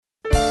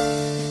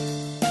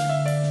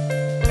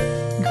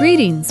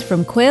Greetings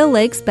from Quail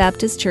Lakes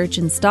Baptist Church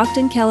in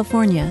Stockton,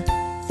 California.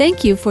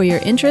 Thank you for your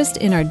interest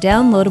in our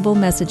downloadable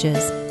messages.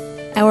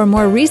 Our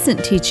more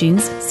recent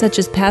teachings, such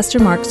as Pastor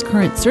Mark's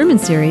current sermon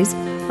series,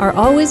 are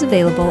always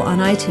available on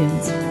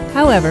iTunes.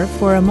 However,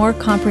 for a more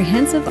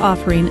comprehensive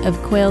offering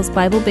of Quail's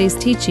Bible-based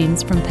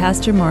teachings from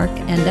Pastor Mark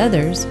and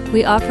others,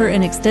 we offer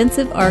an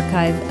extensive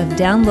archive of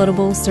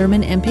downloadable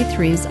sermon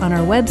MP3s on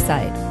our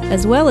website,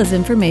 as well as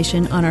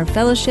information on our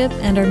fellowship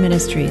and our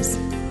ministries.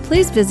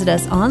 Please visit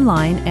us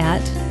online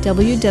at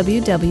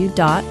www.qlbc.org.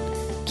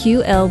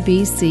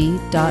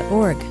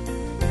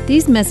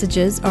 These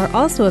messages are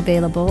also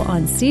available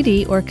on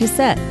CD or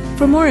cassette.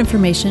 For more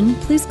information,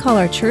 please call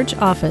our church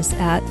office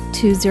at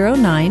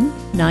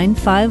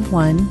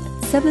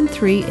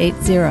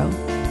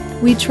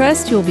 209-951-7380. We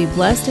trust you will be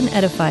blessed and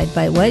edified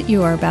by what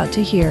you are about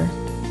to hear.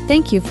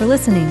 Thank you for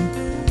listening.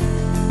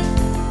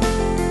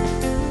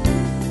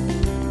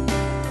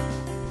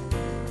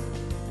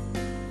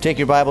 Take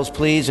your Bibles,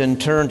 please,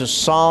 and turn to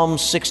Psalm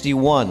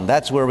 61.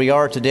 That's where we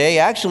are today.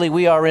 Actually,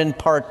 we are in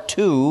part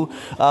 2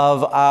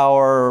 of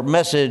our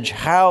message,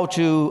 How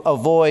to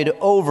Avoid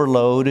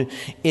Overload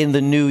in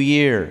the New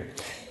Year.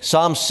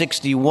 Psalm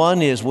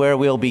 61 is where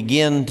we'll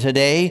begin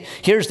today.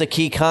 Here's the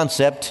key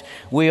concept.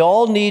 We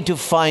all need to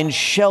find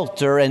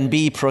shelter and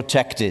be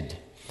protected.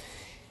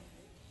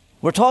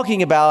 We're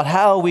talking about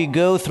how we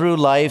go through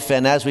life,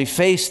 and as we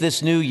face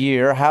this new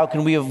year, how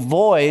can we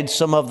avoid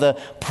some of the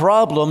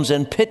problems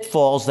and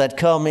pitfalls that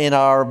come in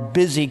our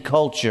busy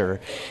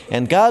culture.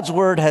 And God's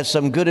Word has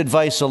some good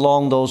advice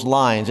along those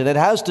lines. And it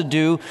has to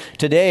do,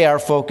 today our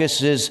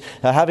focus is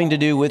having to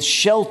do with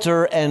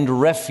shelter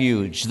and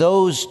refuge.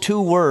 Those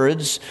two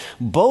words,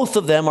 both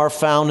of them are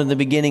found in the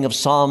beginning of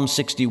Psalm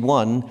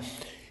 61.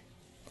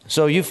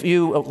 So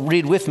you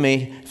read with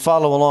me,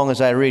 follow along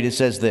as I read. It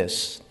says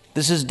this.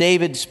 This is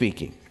David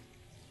speaking.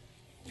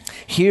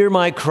 Hear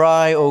my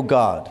cry, O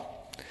God.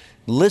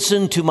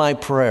 Listen to my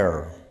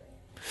prayer.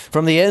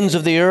 From the ends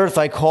of the earth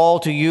I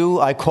call to you.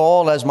 I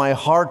call as my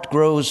heart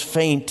grows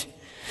faint.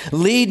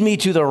 Lead me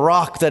to the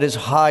rock that is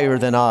higher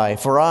than I,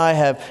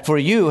 for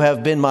you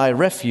have been my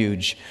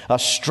refuge, a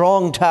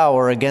strong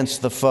tower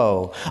against the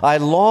foe. I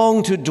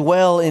long to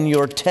dwell in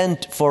your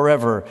tent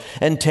forever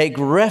and take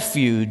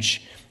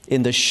refuge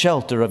in the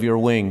shelter of your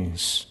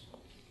wings.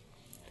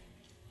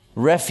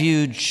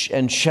 Refuge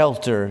and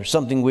shelter,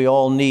 something we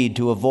all need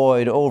to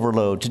avoid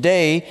overload.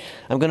 Today,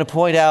 I'm going to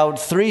point out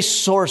 3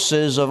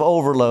 sources of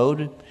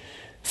overload,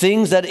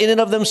 things that in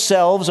and of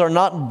themselves are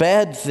not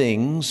bad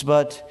things,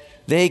 but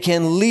they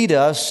can lead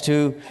us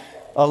to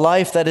a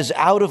life that is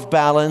out of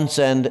balance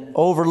and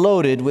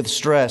overloaded with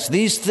stress.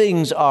 These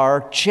things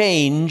are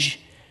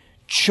change,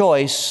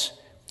 choice,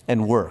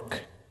 and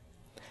work.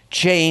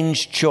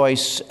 Change,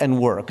 choice, and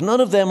work. None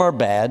of them are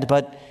bad,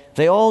 but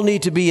they all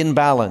need to be in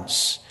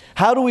balance.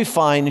 How do we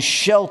find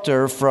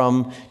shelter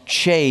from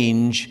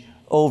change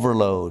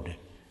overload?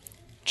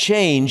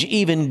 Change,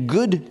 even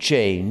good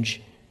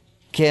change,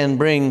 can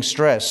bring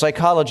stress.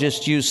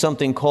 Psychologists use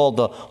something called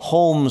the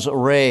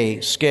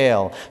Holmes-Ray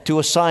scale to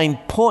assign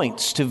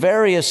points to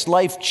various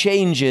life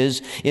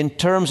changes in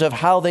terms of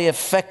how they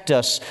affect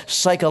us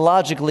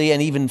psychologically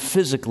and even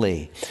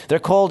physically. They're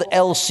called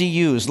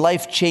LCUs,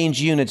 life change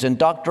units, and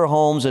Dr.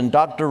 Holmes and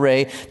Dr.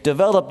 Ray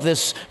developed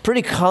this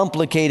pretty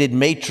complicated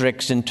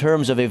matrix in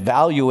terms of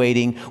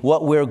evaluating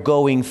what we're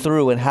going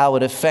through and how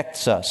it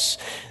affects us.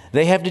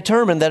 They have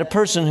determined that a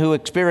person who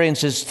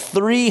experiences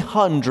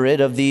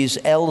 300 of these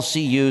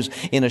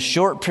LCUs in a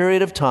short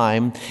period of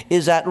time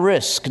is at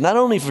risk, not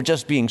only for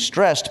just being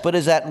stressed, but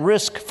is at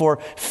risk for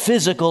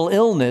physical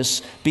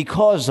illness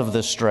because of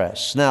the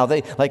stress. Now,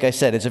 like I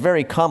said, it's a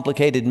very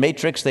complicated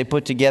matrix they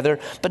put together,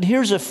 but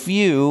here's a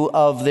few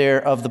of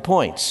the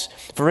points.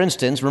 For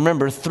instance,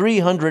 remember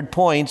 300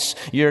 points,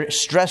 you're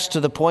stressed to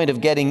the point of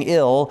getting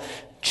ill.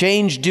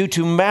 Change due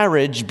to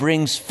marriage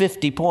brings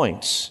 50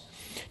 points.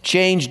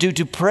 Change due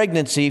to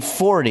pregnancy,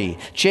 40.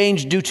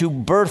 Change due to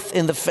birth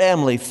in the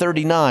family,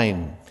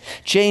 39.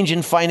 Change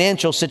in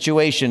financial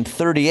situation,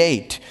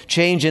 38.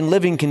 Change in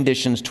living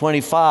conditions,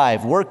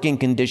 25. Working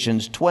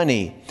conditions,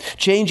 20.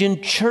 Change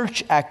in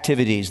church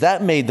activities,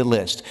 that made the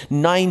list,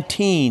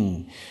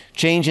 19.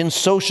 Change in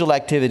social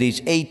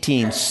activities,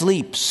 18.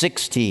 Sleep,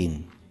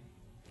 16.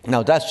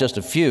 Now, that's just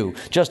a few,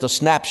 just a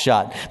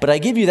snapshot. But I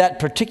give you that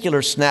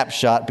particular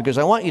snapshot because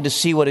I want you to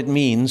see what it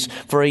means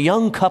for a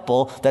young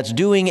couple that's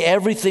doing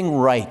everything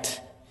right.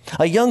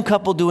 A young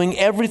couple doing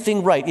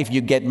everything right. If you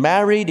get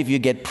married, if you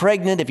get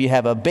pregnant, if you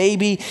have a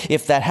baby,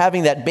 if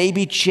having that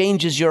baby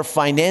changes your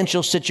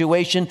financial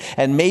situation,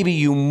 and maybe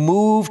you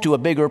move to a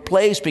bigger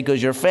place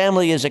because your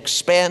family is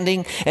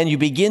expanding and you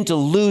begin to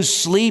lose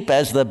sleep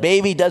as the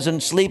baby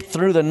doesn't sleep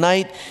through the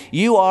night,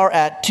 you are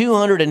at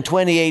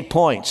 228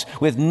 points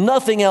with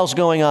nothing else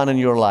going on in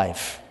your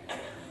life.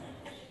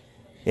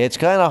 It's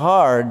kind of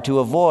hard to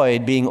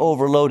avoid being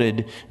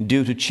overloaded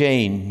due to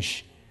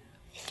change.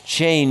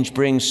 Change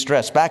brings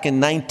stress. Back in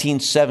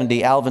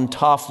 1970, Alvin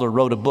Toffler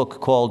wrote a book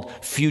called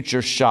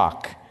Future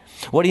Shock.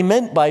 What he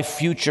meant by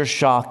future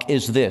shock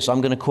is this. I'm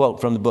going to quote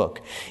from the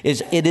book.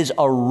 It is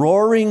a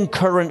roaring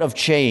current of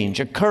change,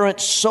 a current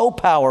so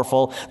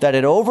powerful that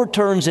it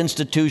overturns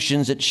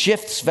institutions, it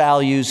shifts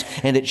values,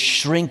 and it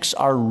shrinks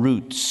our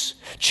roots.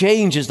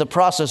 Change is the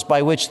process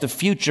by which the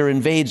future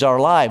invades our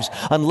lives.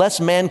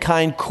 Unless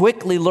mankind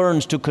quickly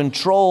learns to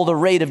control the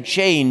rate of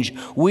change,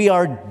 we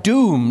are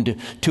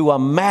doomed to a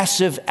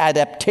massive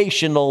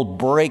adaptational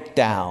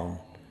breakdown.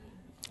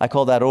 I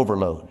call that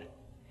overload.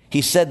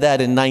 He said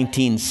that in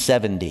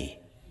 1970.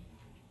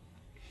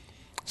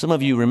 Some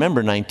of you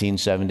remember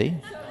 1970.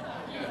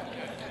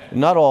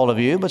 Not all of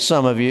you, but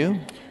some of you.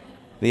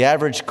 The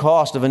average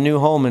cost of a new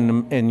home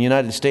in the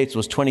United States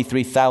was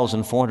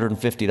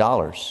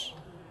 $23,450.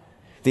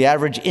 The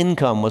average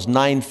income was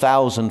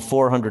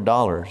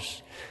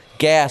 $9,400.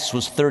 Gas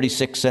was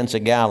 36 cents a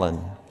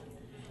gallon.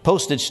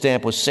 Postage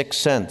stamp was 6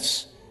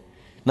 cents.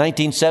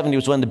 1970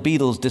 was when the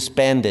Beatles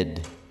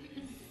disbanded.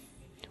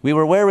 We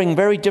were wearing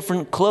very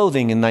different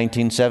clothing in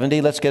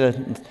 1970.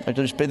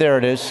 There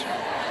it is.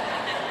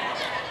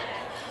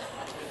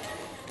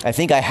 I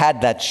think I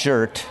had that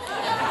shirt.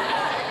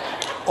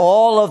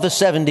 All of the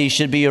 70s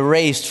should be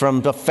erased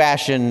from the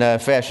fashion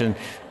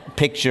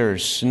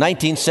pictures. In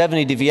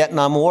 1970, the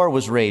Vietnam War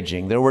was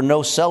raging. There were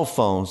no cell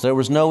phones. There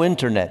was no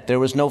internet. There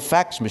was no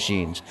fax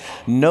machines.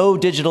 No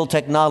digital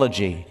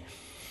technology.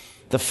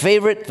 The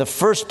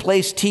first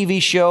place TV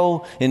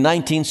show in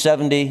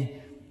 1970,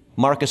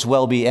 Marcus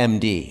Welby,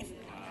 MD.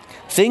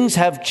 Things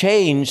have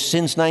changed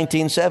since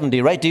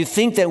 1970, right? Do you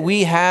think that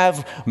we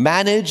have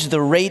managed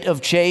the rate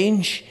of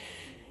change?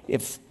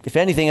 If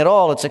anything at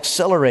all, it's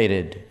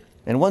accelerated.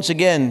 And once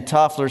again,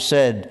 Toffler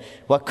said,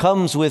 what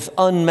comes with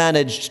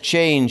unmanaged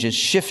change is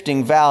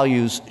shifting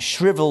values,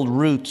 shriveled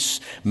roots,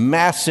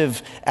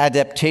 massive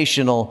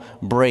adaptational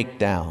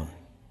breakdown.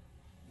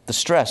 The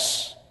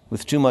stress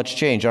with too much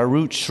change. Our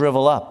roots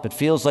shrivel up. It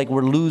feels like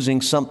we're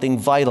losing something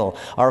vital.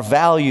 Our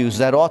values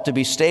that ought to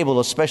be stable,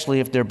 especially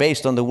if they're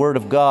based on the Word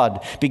of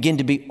God, begin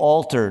to be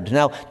altered.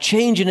 Now,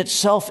 change in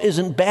itself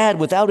isn't bad.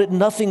 Without it,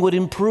 nothing would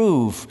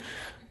improve.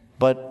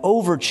 But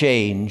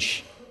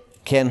overchange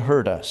can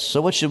hurt us.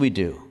 So what should we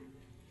do?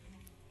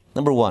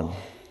 Number one,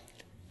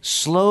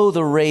 slow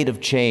the rate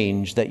of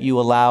change that you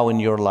allow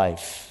in your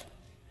life,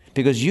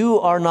 because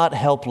you are not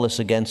helpless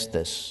against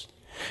this.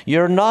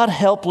 You're not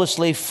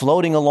helplessly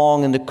floating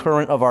along in the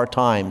current of our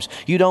times.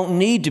 You don't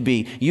need to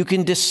be. You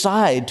can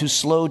decide to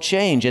slow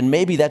change, and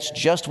maybe that's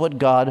just what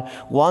God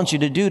wants you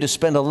to do, to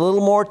spend a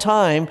little more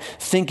time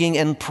thinking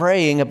and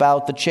praying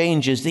about the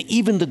changes,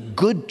 even the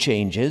good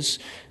changes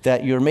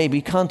that you're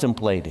maybe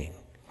contemplating.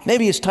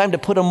 Maybe it's time to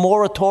put a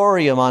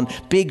moratorium on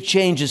big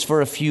changes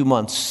for a few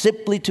months,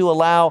 simply to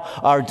allow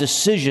our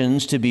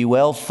decisions to be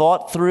well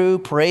thought through,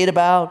 prayed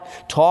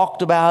about,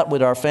 talked about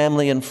with our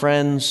family and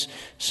friends,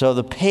 so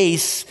the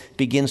pace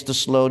begins to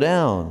slow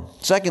down.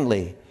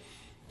 Secondly,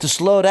 to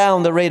slow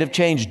down the rate of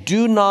change,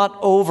 do not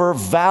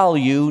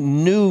overvalue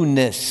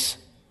newness.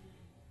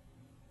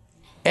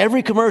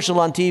 Every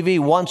commercial on TV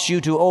wants you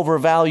to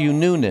overvalue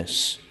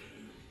newness.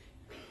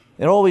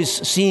 It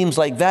always seems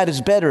like that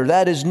is better,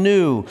 that is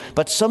new.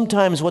 But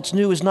sometimes what's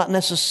new is not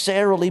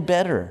necessarily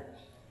better.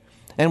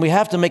 And we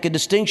have to make a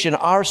distinction.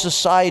 Our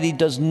society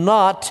does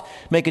not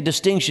make a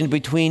distinction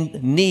between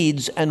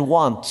needs and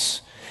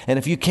wants. And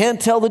if you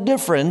can't tell the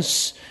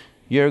difference,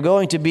 you're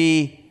going to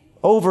be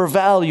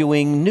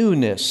overvaluing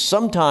newness.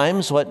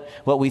 Sometimes what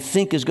we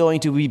think is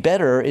going to be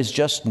better is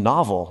just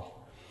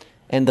novel.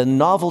 And the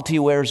novelty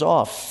wears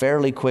off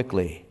fairly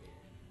quickly.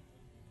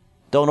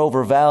 Don't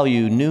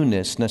overvalue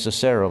newness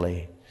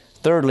necessarily.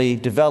 Thirdly,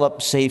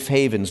 develop safe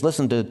havens.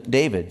 Listen to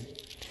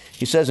David.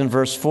 He says in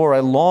verse 4, I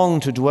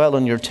long to dwell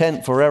in your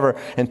tent forever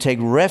and take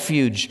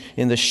refuge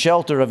in the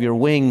shelter of your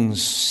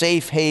wings.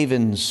 Safe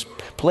havens,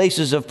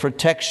 places of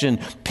protection,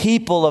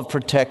 people of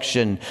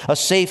protection. A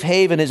safe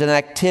haven is an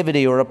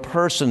activity or a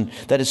person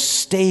that is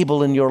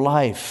stable in your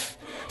life,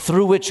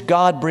 through which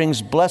God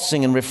brings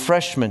blessing and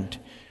refreshment.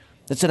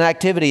 It's an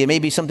activity. It may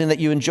be something that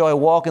you enjoy, a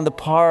walk in the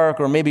park,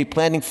 or maybe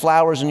planting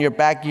flowers in your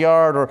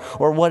backyard,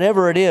 or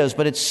whatever it is.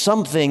 But it's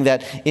something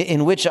that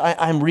in which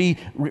I'm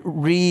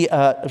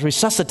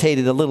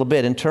resuscitated a little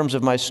bit in terms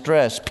of my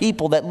stress.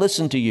 People that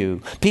listen to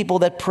you, people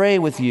that pray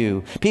with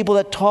you, people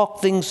that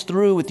talk things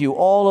through with you.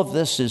 All of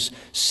this is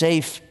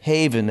safe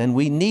haven, and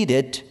we need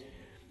it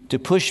to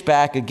push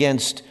back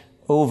against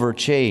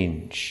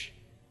overchange.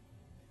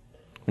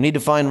 We need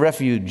to find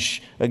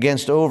refuge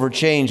against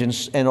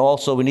overchange, and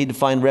also we need to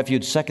find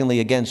refuge, secondly,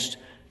 against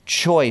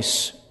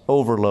choice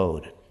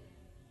overload.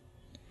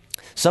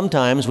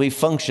 Sometimes we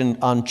function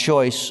on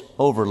choice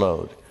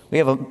overload. We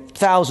have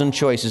 1,000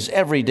 choices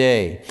every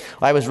day.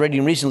 I was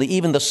reading recently,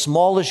 even the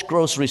smallish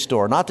grocery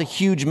store, not the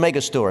huge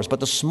mega stores, but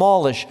the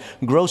smallish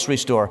grocery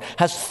store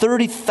has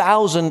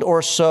 30,000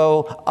 or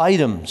so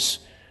items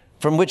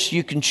from which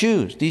you can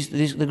choose,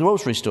 the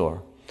grocery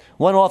store.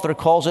 One author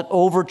calls it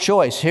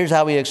overchoice. Here's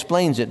how he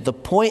explains it: the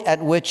point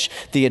at which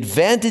the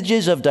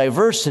advantages of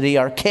diversity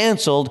are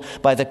canceled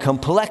by the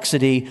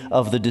complexity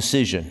of the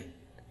decision.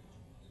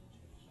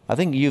 I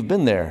think you've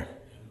been there.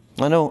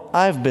 I know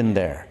I've been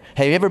there.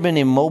 Have you ever been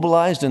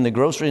immobilized in the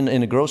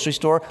grocery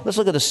store? Let's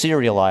look at the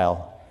cereal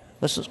aisle.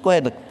 Go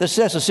ahead. Look. That's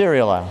a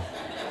cereal aisle.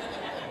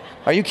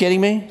 Are you kidding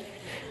me?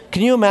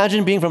 Can you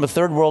imagine being from a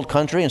third world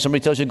country and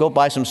somebody tells you to go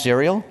buy some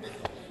cereal?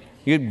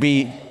 You'd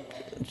be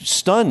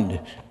stunned.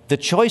 The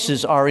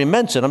choices are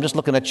immense, and I'm just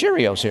looking at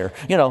Cheerios here.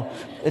 You know,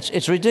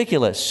 it's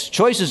ridiculous.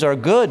 Choices are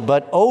good,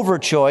 but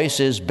over-choice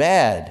is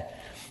bad.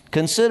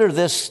 Consider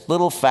this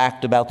little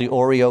fact about the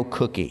Oreo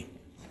cookie.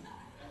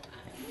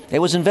 It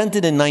was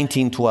invented in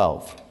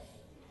 1912.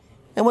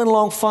 It went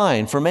along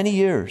fine for many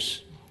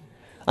years,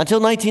 until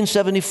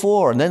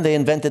 1974, and then they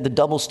invented the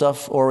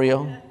double-stuffed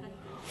Oreo.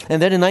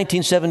 And then in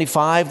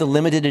 1975, the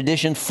limited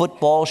edition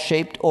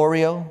football-shaped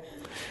Oreo.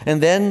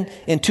 And then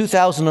in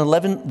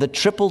 2011, the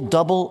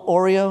triple-double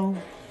Oreo.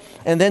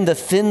 And then the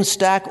thin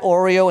stack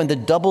Oreo and the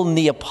double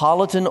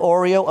Neapolitan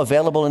Oreo,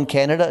 available in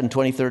Canada in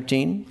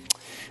 2013.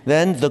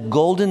 Then the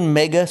golden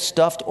mega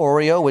stuffed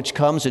Oreo, which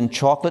comes in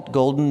chocolate,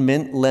 golden,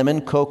 mint,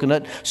 lemon,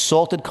 coconut,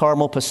 salted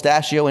caramel,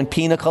 pistachio, and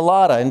pina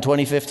colada in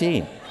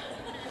 2015.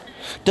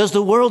 Does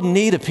the world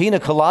need a pina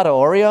colada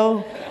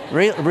Oreo?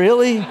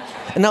 Really?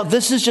 Now,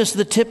 this is just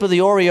the tip of the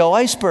Oreo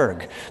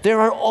iceberg. There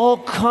are all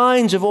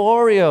kinds of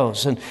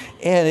Oreos, and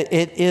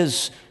it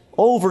is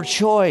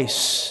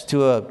over-choice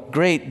to a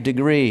great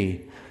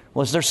degree.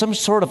 Was there some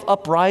sort of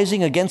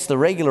uprising against the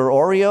regular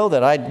Oreo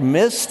that I'd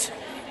missed?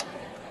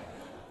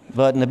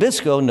 But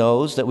Nabisco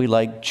knows that we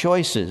like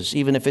choices,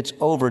 even if it's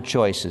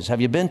over-choices.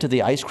 Have you been to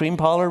the ice cream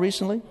parlor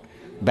recently?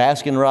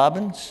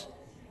 Baskin-Robbins?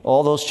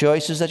 All those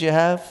choices that you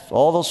have?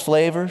 All those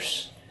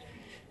flavors?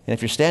 And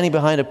if you're standing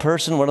behind a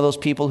person, one of those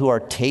people who are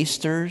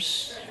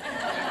tasters,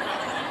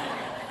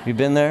 have you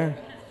been there?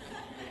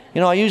 You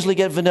know, I usually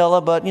get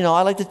vanilla, but, you know,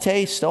 I like to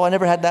taste. Oh, I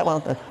never had that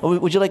one.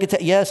 Would you like a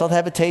taste? Yes, I'll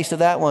have a taste of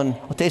that one.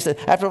 I'll taste it.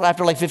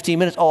 After like 15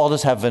 minutes, I'll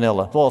just have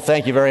vanilla. Well,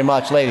 thank you very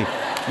much, lady.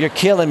 You're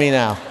killing me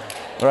now,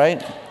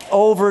 right?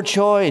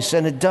 Over-choice,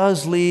 and it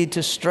does lead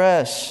to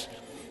stress.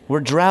 We're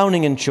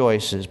drowning in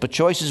choices, but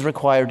choices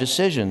require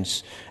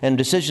decisions, and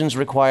decisions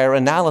require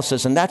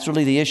analysis, and that's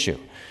really the issue.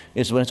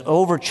 Is when it's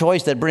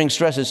over-choice that brings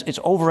stress, it's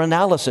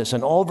over-analysis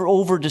and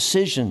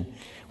over-decision.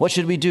 What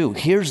should we do?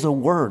 Here's the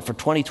word for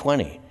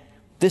 2020.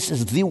 This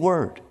is the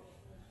word.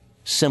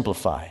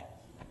 Simplify.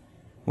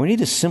 We need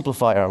to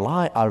simplify our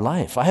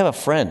life. I have a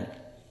friend.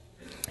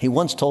 He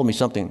once told me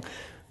something.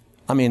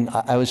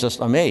 I was just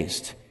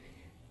amazed.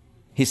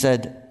 He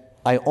said,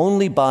 I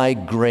only buy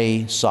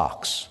gray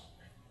socks.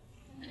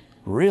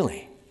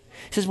 Really?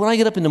 He says, when I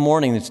get up in the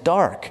morning, it's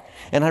dark,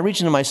 and I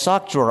reach into my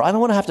sock drawer. I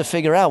don't want to have to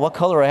figure out what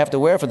color I have to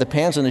wear for the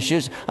pants and the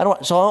shoes.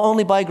 So I'll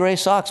only buy gray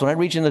socks. When I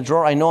reach in the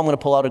drawer, I know I'm going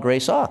to pull out a gray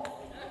sock.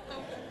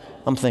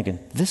 I'm thinking,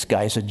 this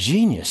guy's a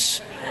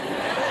genius.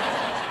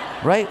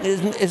 Right?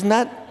 Isn't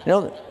that,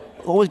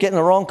 always getting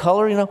the wrong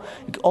color,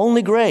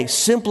 Only gray.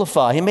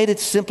 Simplify. He made it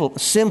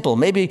simple.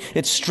 Maybe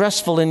it's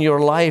stressful in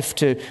your life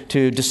to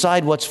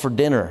decide what's for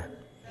dinner.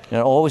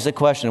 Always the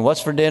question,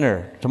 what's for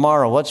dinner?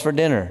 Tomorrow, what's for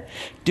dinner?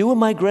 Do what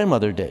my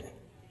grandmother did.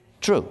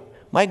 True.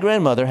 My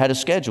grandmother had a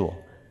schedule.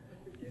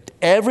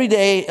 Every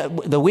day,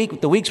 the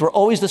weeks were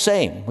always the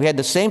same. We had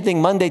the same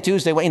thing Monday,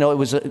 Tuesday. It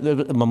was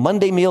a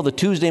Monday meal, the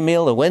Tuesday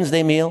meal, the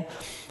Wednesday meal.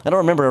 I don't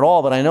remember it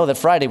all, but I know that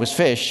Friday was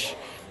fish,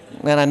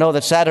 and I know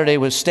that Saturday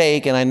was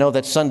steak, and I know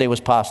that Sunday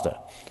was pasta.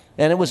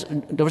 And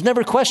there was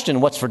never a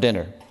question, what's for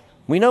dinner?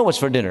 We know what's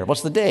for dinner.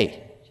 What's the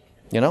day?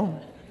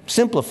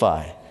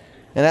 Simplify.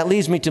 And that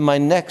leads me to my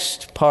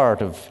next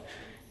part of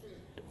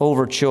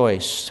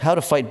over-choice, how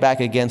to fight back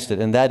against it,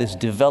 and that is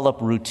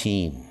develop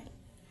routine.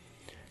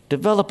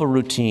 Develop a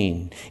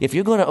routine. If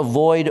you're going to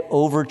avoid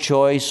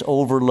over-choice,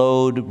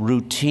 overload,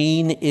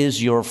 routine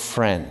is your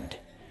friend.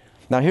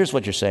 Now, here's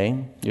what you're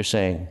saying. You're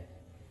saying,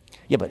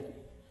 yeah, but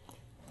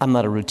I'm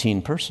not a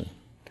routine person.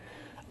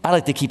 I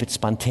like to keep it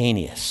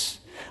spontaneous.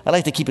 I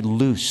like to keep it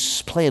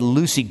loose, play it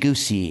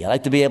loosey-goosey. I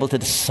like to be able to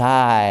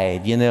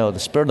decide, the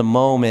spur of the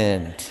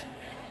moment.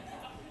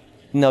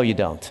 No, you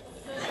don't.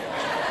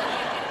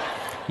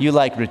 You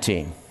like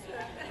routine.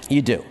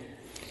 You do.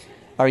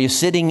 Are you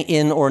sitting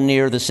in or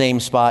near the same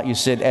spot you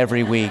sit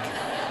every week?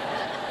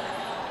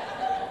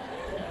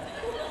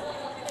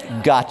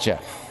 Gotcha.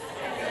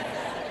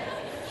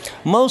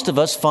 Most of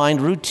us find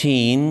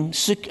routine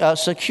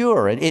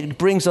secure. It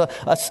brings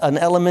an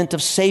element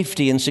of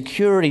safety and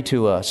security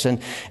to us. And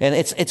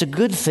it's a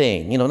good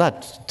thing,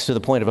 not to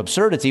the point of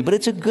absurdity, but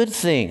it's a good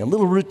thing. A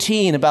little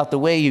routine about the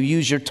way you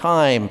use your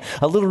time.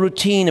 A little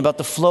routine about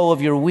the flow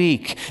of your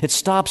week. It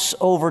stops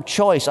over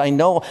choice. I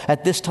know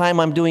at this time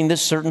I'm doing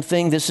this certain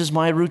thing. This is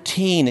my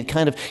routine. It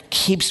kind of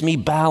keeps me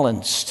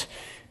balanced.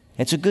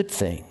 It's a good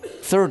thing.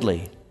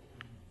 Thirdly,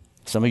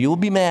 some of you will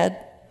be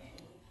mad.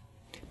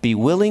 Be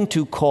willing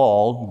to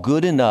call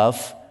good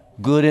enough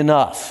good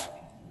enough.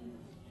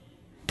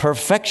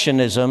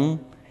 Perfectionism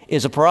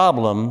is a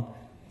problem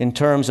in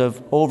terms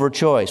of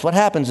over-choice. What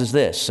happens is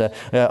this.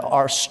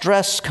 Our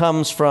stress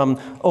comes from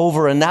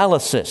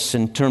over-analysis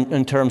in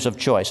terms of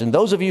choice. And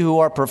those of you who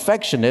are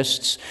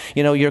perfectionists,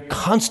 you're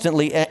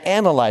constantly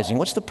analyzing.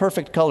 What's the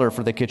perfect color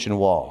for the kitchen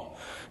wall?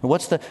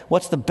 What's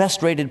the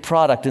best rated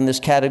product in this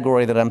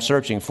category that I'm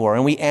searching for?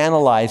 And we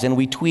analyze and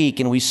we tweak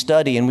and we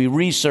study and we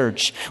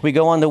research. We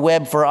go on the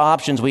web for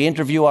options. We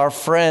interview our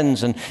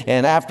friends. And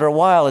after a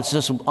while, it's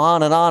just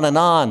on and on and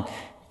on.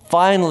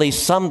 Finally,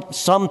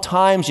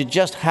 sometimes you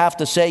just have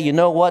to say, you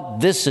know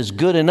what? This is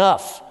good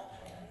enough.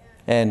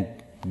 And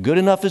good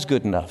enough is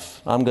good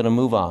enough. I'm going to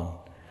move on.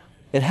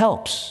 It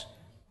helps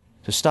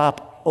to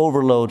stop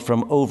overload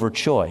from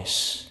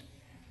overchoice.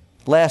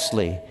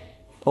 Lastly,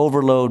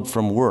 overload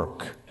from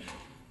work.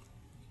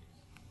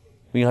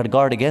 We got to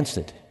guard against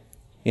it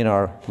in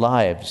our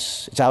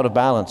lives. It's out of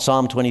balance.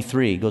 Psalm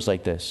 23 goes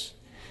like this.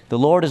 The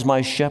Lord is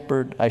my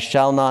shepherd. I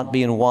shall not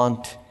be in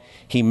want.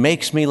 He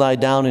makes me lie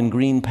down in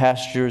green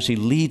pastures. He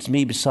leads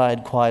me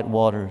beside quiet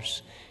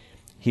waters.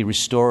 He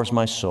restores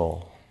my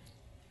soul.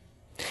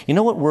 You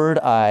know what word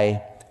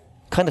I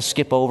kind of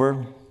skip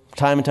over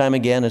time and time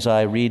again as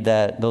I read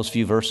those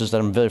few verses that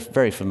I'm very,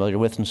 very familiar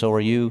with, and so are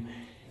you?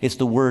 It's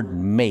the word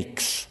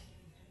makes.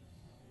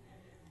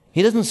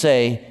 He doesn't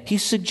say, he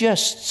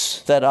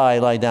suggests that I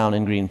lie down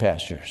in green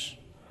pastures.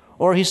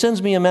 Or he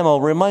sends me a memo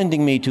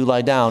reminding me to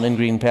lie down in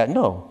green pastures.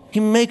 No, he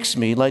makes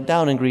me lie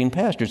down in green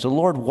pastures. The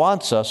Lord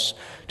wants us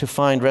to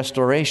find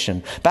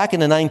restoration. Back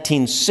in the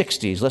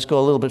 1960s, let's go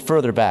a little bit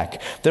further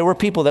back, there were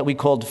people that we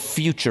called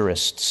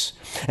futurists.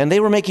 And they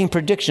were making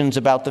predictions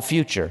about the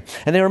future.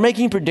 And they were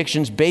making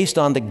predictions based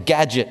on the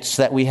gadgets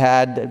that we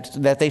had,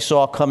 that they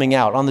saw coming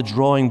out on the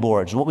drawing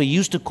boards, what we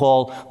used to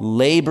call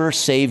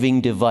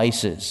labor-saving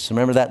devices.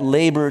 Remember that?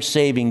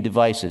 Labor-saving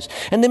devices.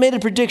 And they made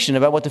a prediction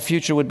about what the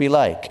future would be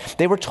like.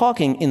 They were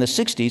talking in the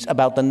 60s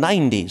about the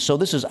 90s, so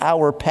this is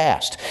our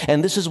past.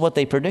 And this is what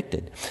they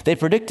predicted. They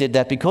predicted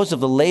that because of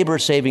the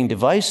labor-saving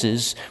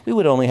devices, we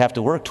would only have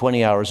to work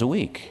 20 hours a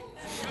week.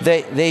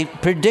 They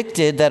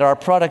predicted that our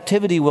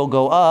productivity will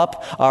go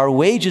up, our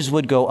wages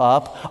would go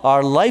up,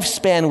 our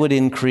lifespan would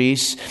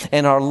increase,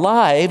 and our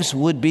lives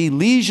would be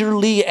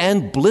leisurely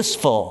and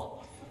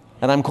blissful.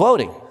 And I'm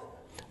quoting,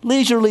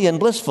 leisurely and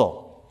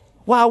blissful.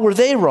 Wow, were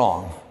they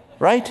wrong,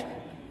 right?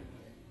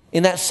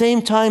 In that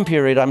same time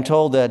period, I'm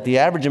told that the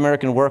average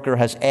American worker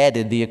has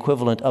added the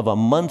equivalent of a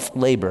month's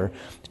labor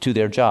to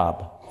their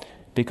job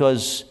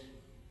because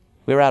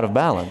we're out of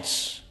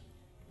balance.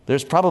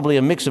 There's probably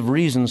a mix of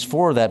reasons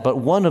for that, but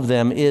one of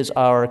them is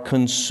our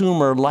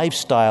consumer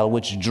lifestyle,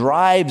 which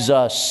drives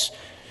us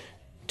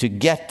to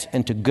get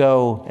and to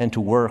go and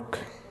to work.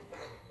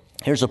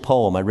 Here's a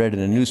poem I read in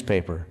a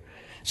newspaper.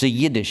 It's a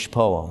Yiddish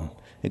poem.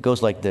 It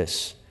goes like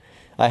this.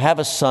 I have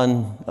a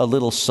son, a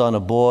little son, a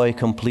boy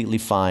completely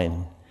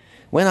fine.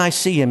 When I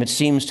see him, it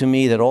seems to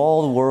me that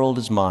all the world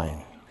is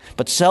mine.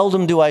 But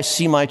seldom do I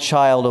see my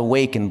child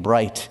awake and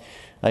bright.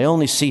 I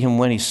only see him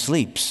when he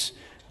sleeps.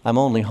 I'm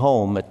only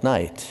home at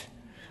night.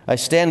 I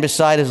stand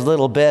beside his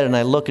little bed and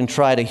I look and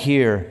try to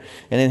hear.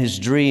 And in his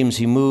dreams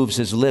he moves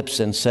his lips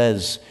and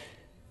says,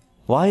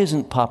 why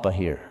isn't Papa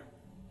here?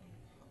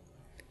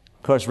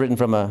 Of course, written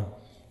from a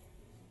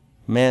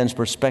man's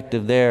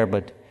perspective there,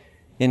 but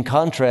in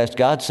contrast,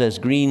 God says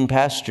green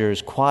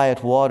pastures,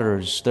 quiet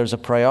waters, there's a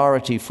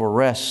priority for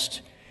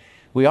rest.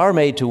 We are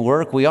made to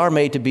work, we are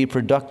made to be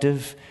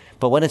productive,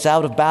 but when it's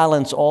out of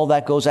balance, all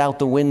that goes out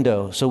the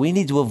window. So we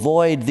need to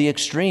avoid the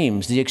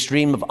extremes, the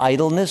extreme of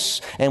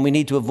idleness, and we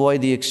need to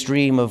avoid the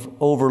extreme of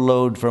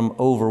overload from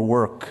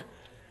overwork.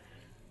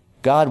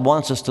 God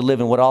wants us to live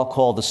in what I'll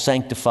call the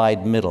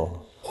sanctified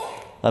middle,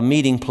 a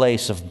meeting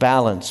place of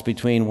balance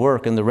between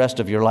work and the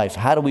rest of your life.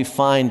 How do we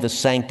find the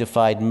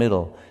sanctified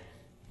middle?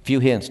 A few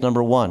hints.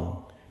 Number one,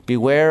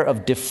 beware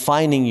of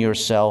defining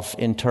yourself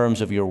in terms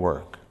of your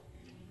work.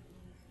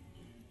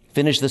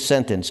 Finish the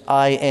sentence,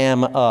 I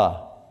am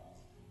a.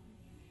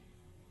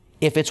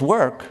 If it's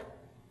work,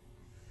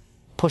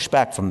 push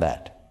back from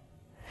that.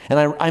 And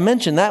I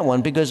mention that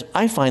one because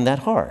I find that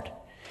hard.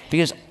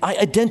 Because I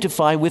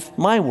identify with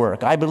my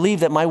work. I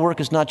believe that my work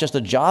is not just a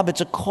job,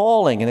 it's a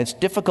calling. And it's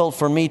difficult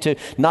for me to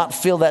not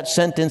fill that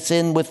sentence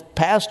in with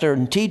pastor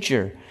and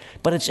teacher.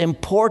 But it's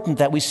important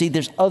that we see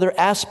there's other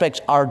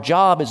aspects. Our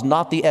job is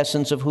not the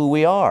essence of who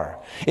we are.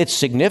 It's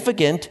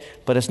significant,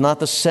 but it's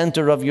not the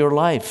center of your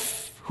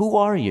life. Who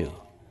are you?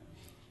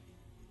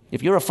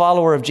 If you're a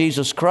follower of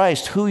Jesus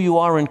Christ, who you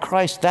are in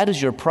Christ, that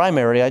is your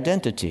primary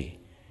identity.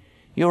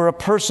 You're a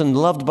person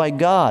loved by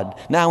God,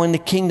 now in the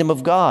kingdom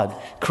of God,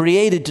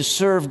 created to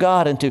serve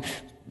God and to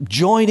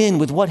join in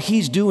with what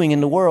He's doing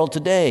in the world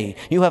today.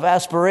 You have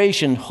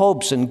aspiration,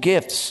 hopes, and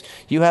gifts.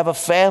 You have a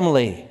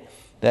family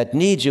that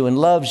needs you and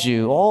loves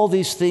you. All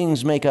these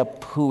things make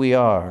up who we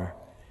are,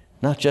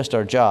 not just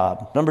our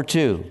job. Number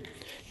two,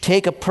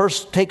 take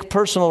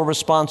personal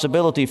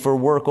responsibility for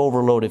work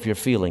overload if you're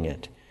feeling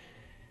it.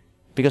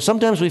 Because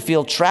sometimes we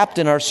feel trapped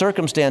in our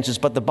circumstances,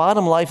 but the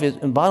bottom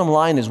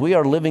line is we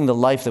are living the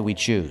life that we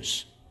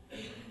choose.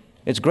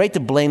 It's great to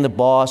blame the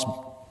boss,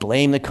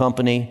 blame the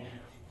company,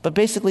 but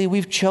basically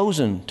we've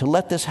chosen to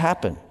let this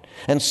happen.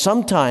 And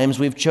sometimes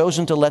we've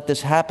chosen to let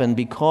this happen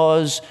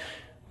because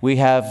we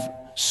have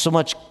so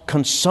much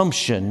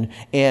consumption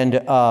and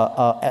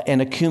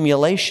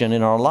accumulation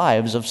in our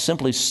lives of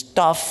simply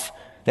stuff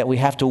that we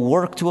have to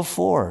work to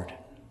afford.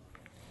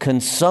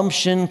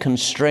 Consumption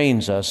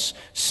constrains us.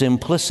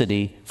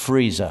 Simplicity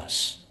frees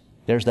us.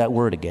 There's that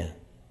word again.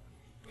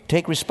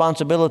 Take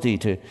responsibility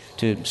to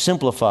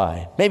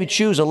simplify. Maybe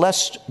choose a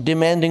less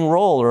demanding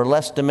role or a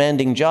less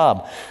demanding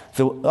job.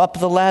 Up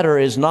the ladder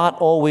is not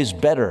always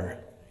better.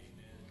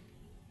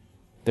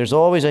 There's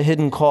always a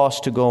hidden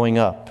cost to going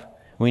up.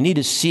 We need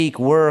to seek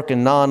work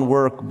and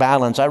non-work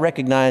balance. I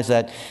recognize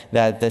that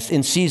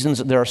in seasons,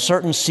 there are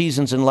certain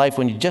seasons in life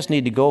when you just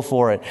need to go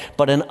for it.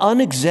 But an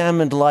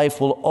unexamined life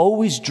will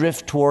always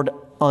drift toward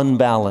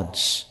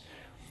unbalance.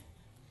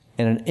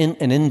 And an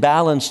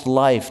imbalanced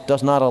life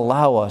does not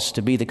allow us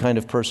to be the kind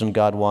of person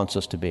God wants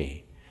us to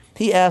be.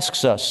 He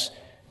asks us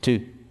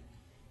to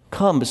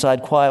come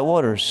beside quiet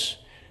waters,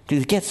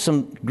 to get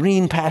some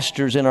green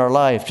pastures in our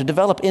life, to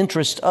develop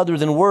interests other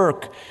than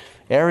work,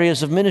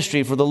 areas of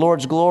ministry for the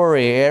Lord's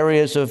glory,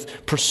 areas of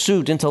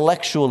pursuit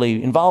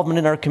intellectually, involvement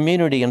in our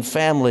community and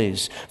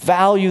families.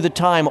 Value the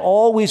time.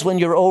 Always when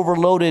you're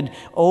overloaded,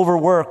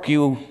 overwork,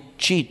 you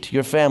cheat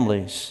your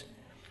families.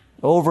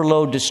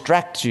 Overload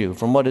distracts you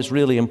from what is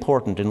really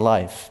important in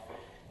life.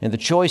 And the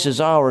choice is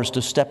ours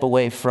to step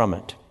away from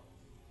it.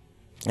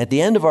 At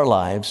the end of our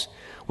lives,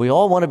 we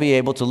all want to be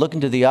able to look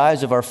into the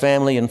eyes of our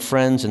family and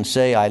friends and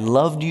say, I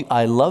love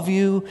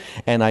you,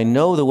 and I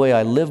know the way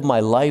I live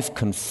my life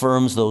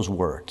confirms those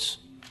words.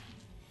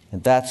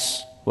 And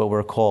that's what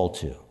we're called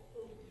to.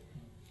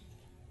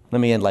 Let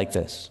me end like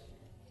this.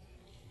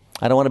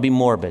 I don't want to be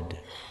morbid,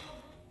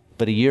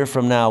 but a year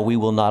from now, we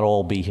will not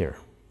all be here.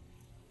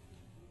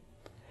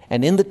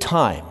 And in the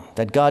time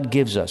that God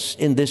gives us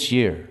in this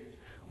year,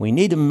 we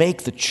need to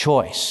make the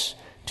choice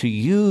to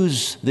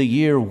use the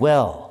year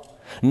well,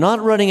 not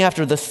running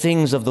after the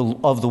things of the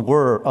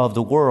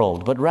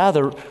world, but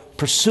rather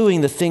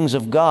pursuing the things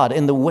of God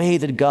in the way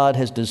that God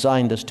has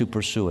designed us to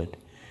pursue it.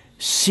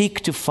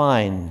 Seek to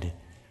find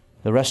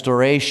the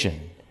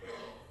restoration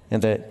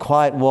and the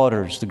quiet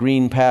waters, the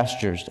green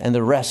pastures, and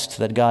the rest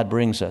that God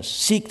brings us.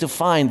 Seek to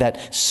find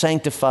that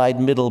sanctified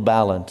middle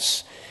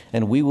balance,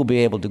 and we will be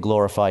able to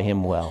glorify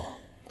Him well.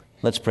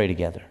 Let's pray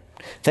together.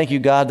 Thank you,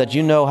 God, that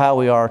you know how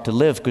we are to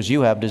live because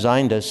you have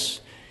designed us.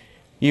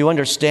 You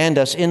understand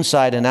us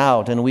inside and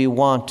out, and we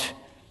want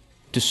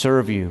to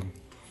serve you.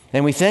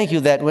 And we thank you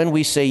that when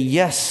we say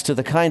yes to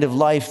the kind of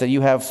life that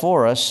you have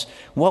for us,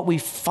 what we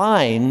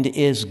find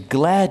is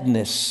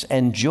gladness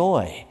and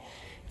joy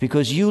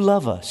because you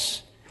love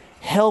us.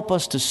 Help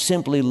us to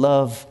simply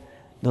love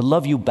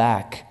you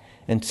back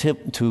and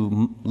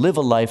to live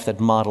a life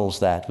that models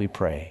that, we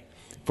pray.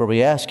 For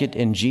we ask it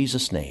in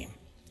Jesus' name.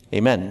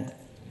 Amen.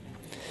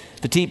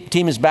 The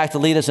team is back to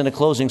lead us in a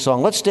closing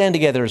song. Let's stand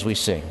together as we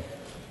sing.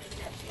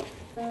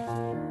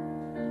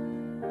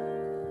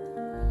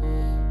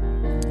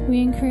 We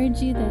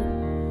encourage you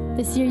that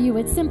this year you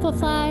would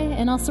simplify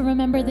and also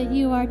remember that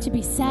you are to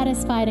be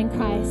satisfied in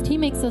Christ. He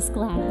makes us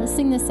glad. Let's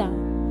sing this out.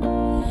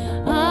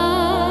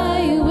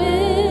 I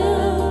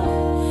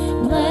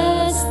will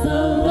bless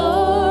the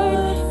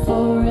Lord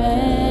forever.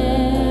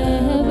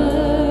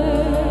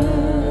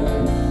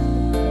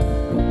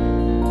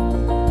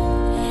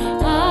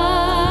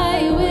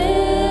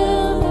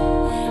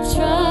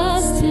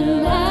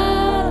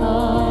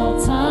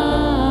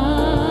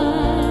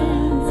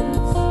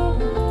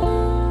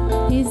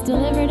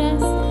 Delivered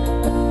us.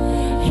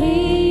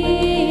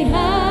 He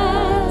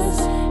has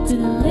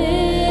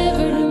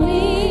delivered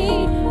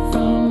me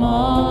from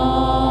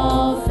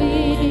all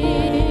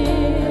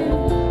fear.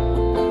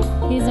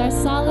 He's our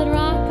solid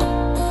rock.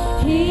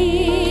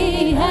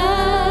 He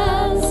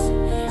has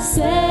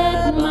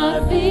set my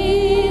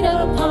feet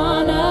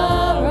upon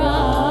a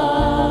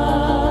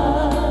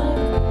rock.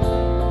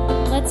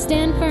 Let's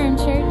stand firm,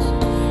 church.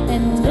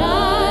 And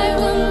I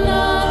will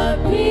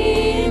not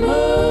be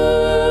moved.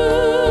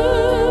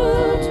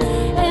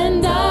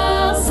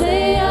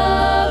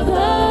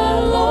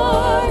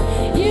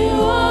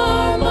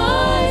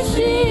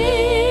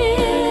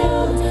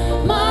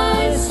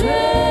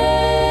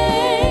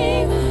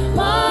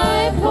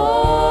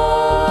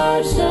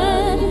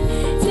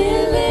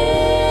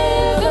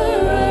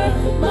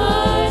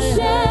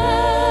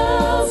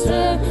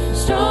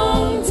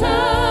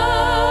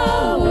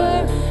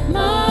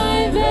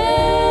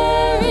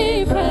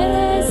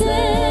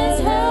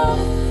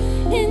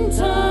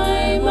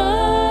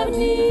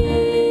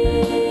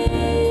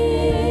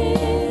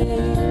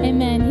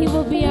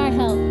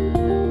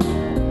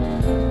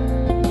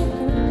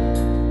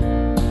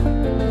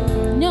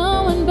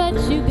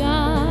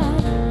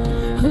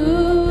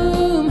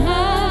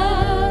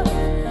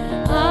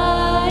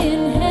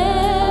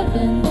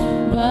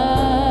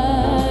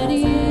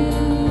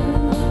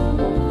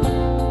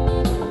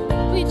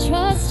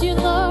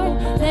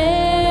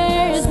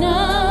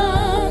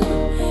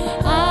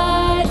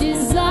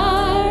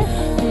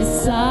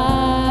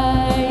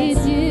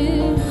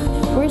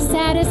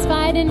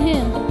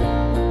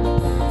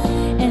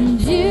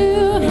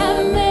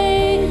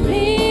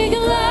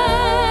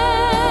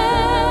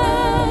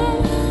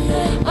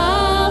 I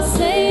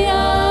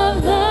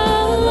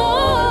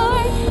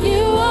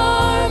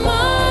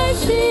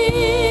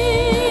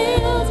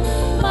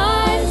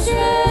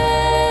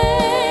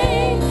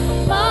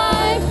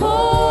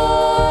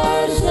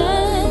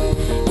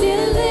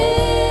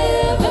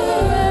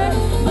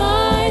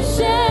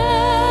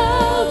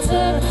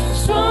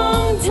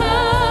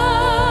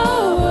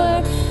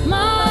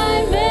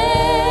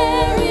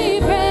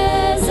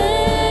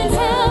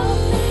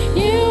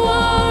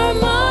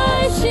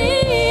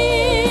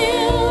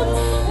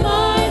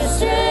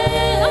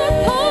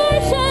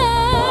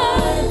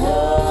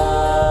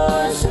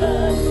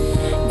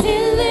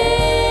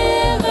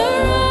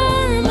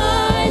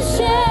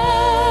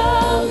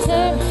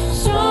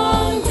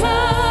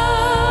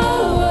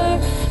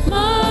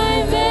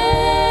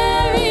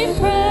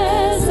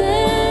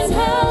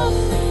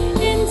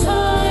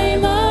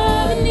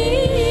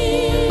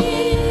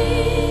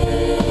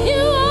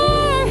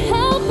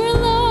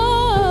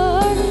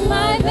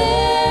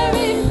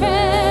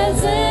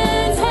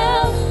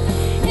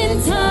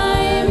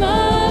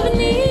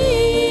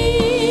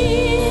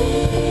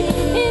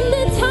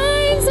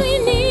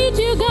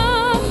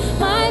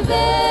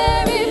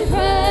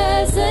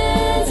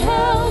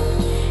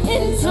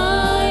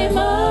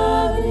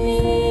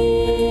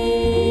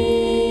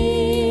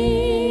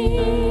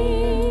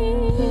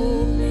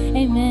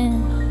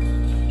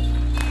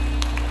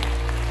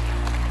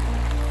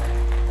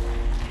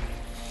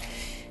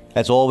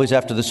As always,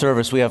 after the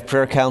service, we have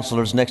prayer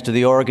counselors next to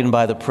the organ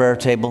by the prayer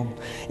table.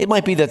 It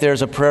might be that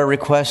there's a prayer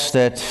request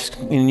that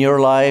in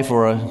your life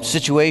or a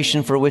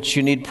situation for which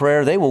you need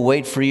prayer. They will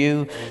wait for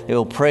you. They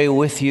will pray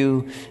with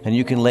you, and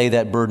you can lay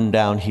that burden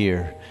down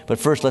here. But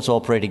first, let's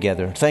all pray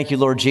together. Thank you,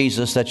 Lord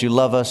Jesus, that you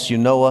love us, you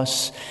know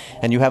us,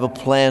 and you have a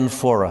plan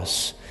for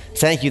us.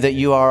 Thank you that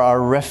you are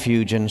our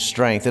refuge and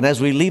strength. And as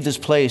we leave this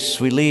place,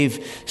 we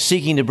leave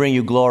seeking to bring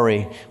you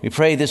glory. We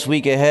pray this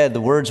week ahead,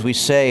 the words we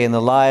say and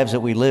the lives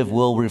that we live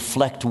will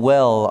reflect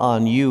well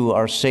on you,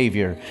 our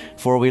Savior.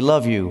 For we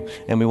love you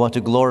and we want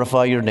to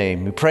glorify your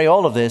name. We pray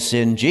all of this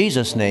in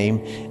Jesus'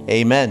 name.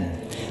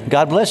 Amen.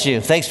 God bless you.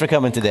 Thanks for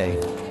coming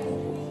today.